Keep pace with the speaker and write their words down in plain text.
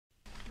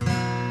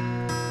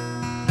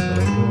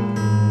Boom,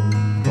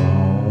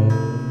 boom,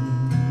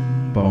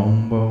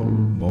 boom,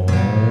 boom, boom,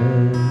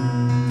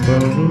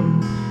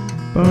 boom,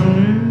 boom,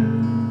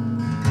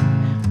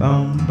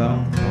 boom,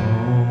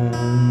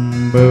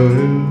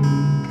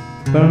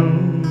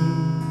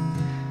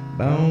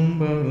 boom,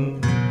 boom,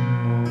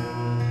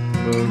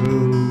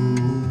 boom,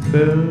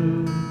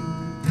 boom.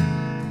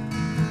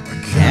 I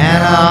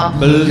cannot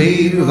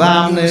believe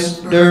I'm this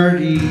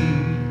dirty.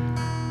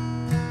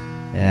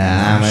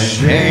 I'm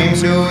ashamed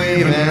to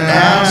even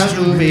ask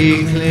to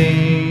be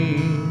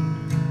clean.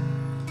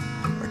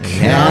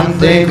 Can't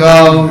think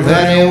of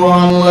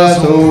anyone less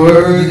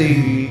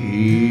worthy.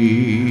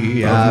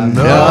 I've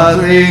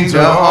nothing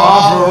to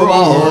offer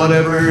or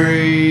to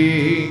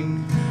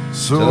bring,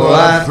 so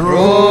I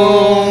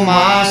throw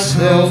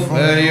myself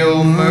at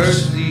your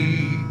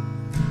mercy,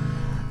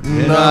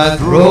 and I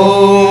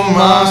throw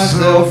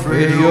myself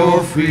at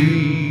your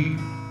feet,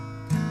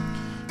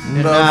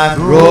 and I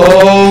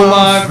throw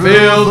my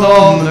filth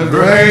on the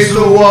grace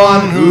of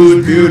one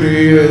whose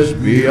beauty is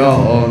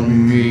beyond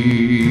me.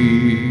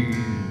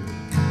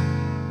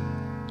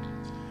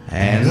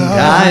 And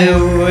die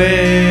away,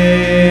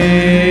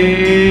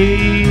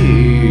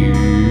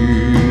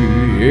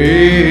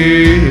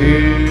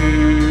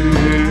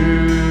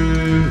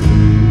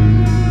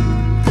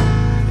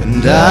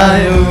 and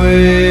die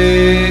away.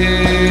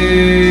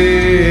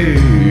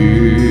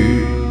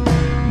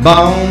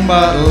 Boom,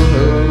 boom,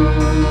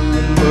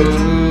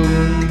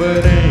 boom,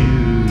 boom.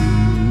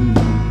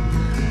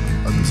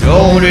 I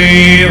don't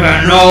even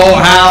know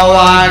how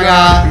I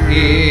got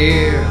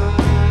here.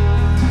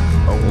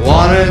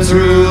 Wandered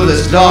through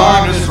this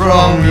darkness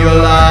from your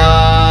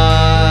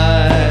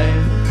light.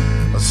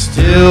 I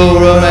still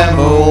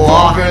remember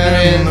walking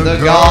in the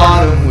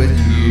garden with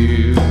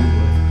you.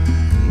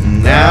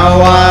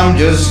 Now I'm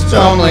just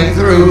stumbling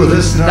through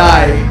this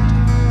night.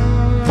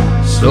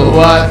 So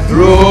I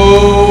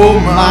throw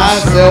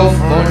myself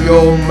on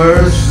your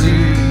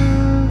mercy,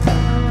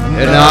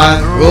 and I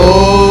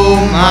throw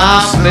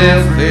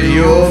myself at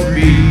your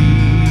feet.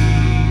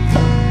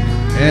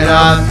 And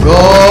I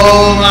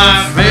throw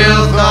my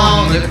filth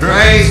on the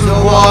grace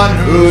of one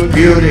whose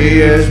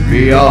beauty is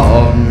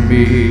beyond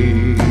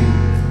me.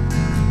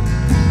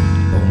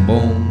 Boom,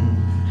 boom,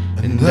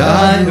 and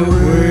die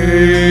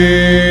away.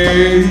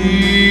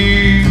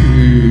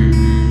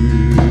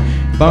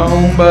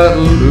 Boom,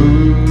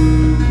 ba-da-doo,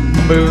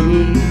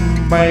 boom,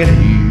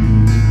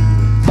 ba-da-doo,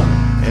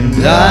 and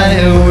die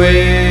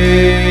away.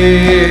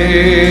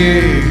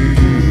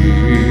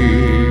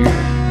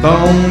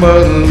 Boom,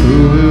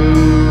 ba-da-doo.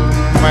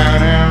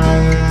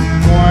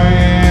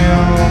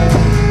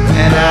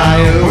 And I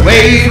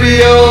wait for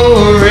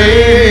your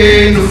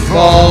rain to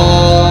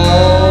fall,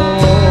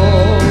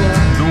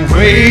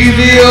 wait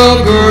for your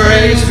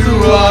grace to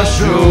wash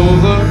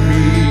over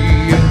me,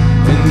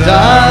 and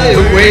I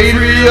wait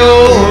for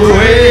your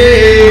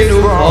rain to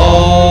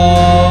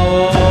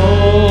fall.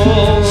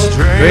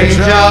 Strange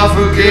how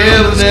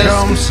forgiveness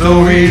comes so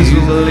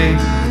easily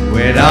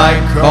when I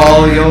call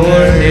your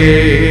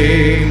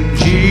name,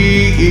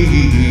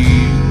 Jesus.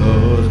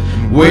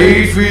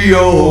 Wait for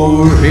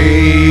your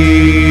hail.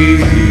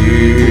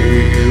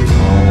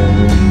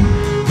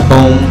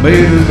 Boom,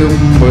 boom, boom,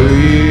 boom,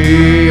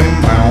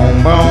 boom,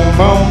 boom,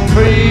 boom,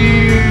 boom,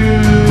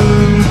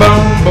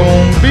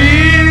 boom,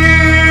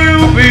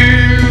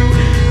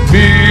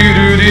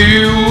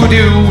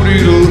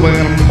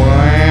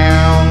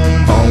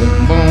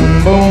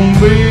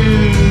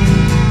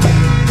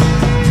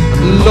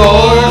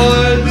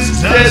 Lord, this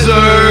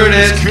desert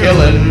is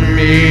killing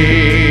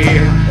me,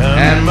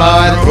 and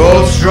my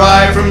throat's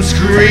dry from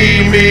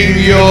screaming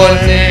your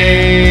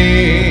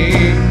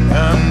name.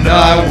 And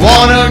I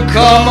wanna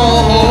come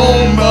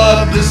home,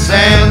 but the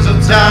sands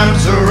of time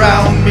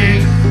surround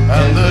me,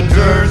 and the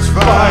dirt's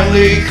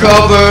finally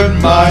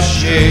covered my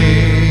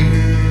shame.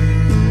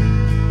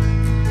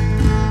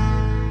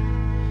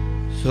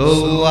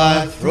 So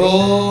I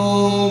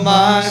throw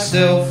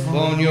myself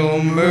on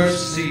your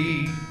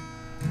mercy,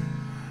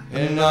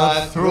 and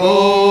I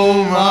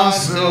throw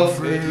myself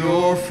at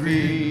your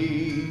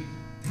feet,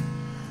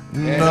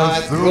 and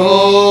I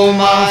throw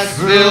my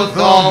filth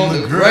on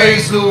the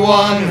grace of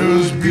one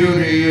whose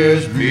beauty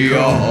is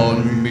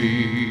beyond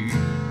me,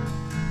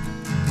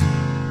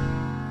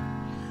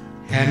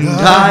 and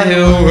die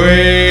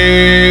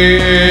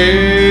away.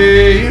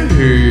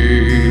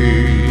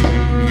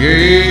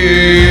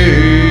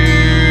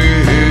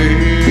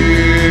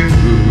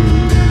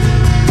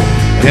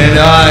 And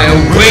I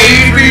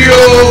wait for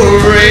your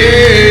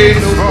rain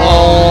to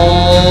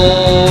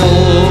fall,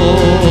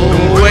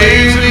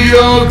 wait for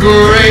your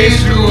grace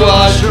to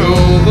wash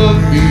over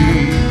me,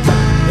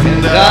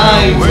 and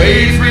I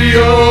wait for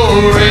your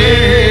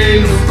rain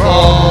to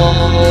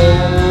fall.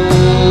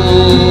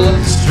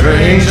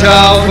 Strange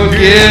how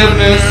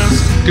forgiveness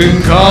can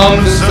come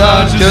to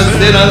such a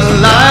sinner's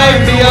life.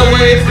 Me, I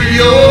wait for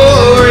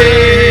your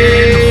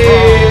rain to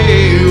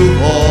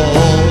fall,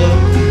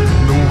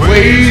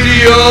 wait for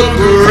your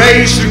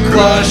grace to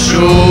wash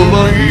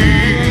over me,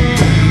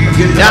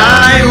 and I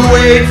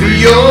wait for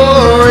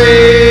your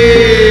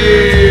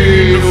rain.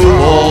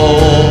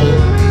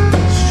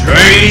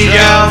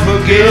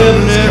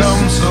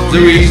 so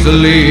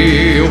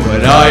easily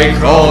when I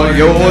call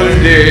your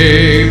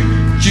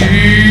name.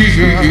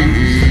 Jesus,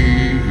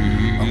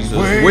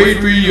 wait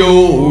for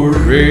your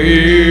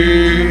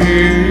rain.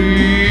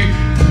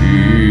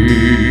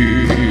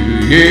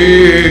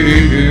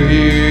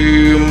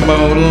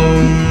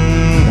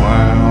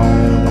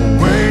 Wow,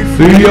 wait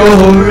for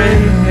your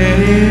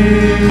rain.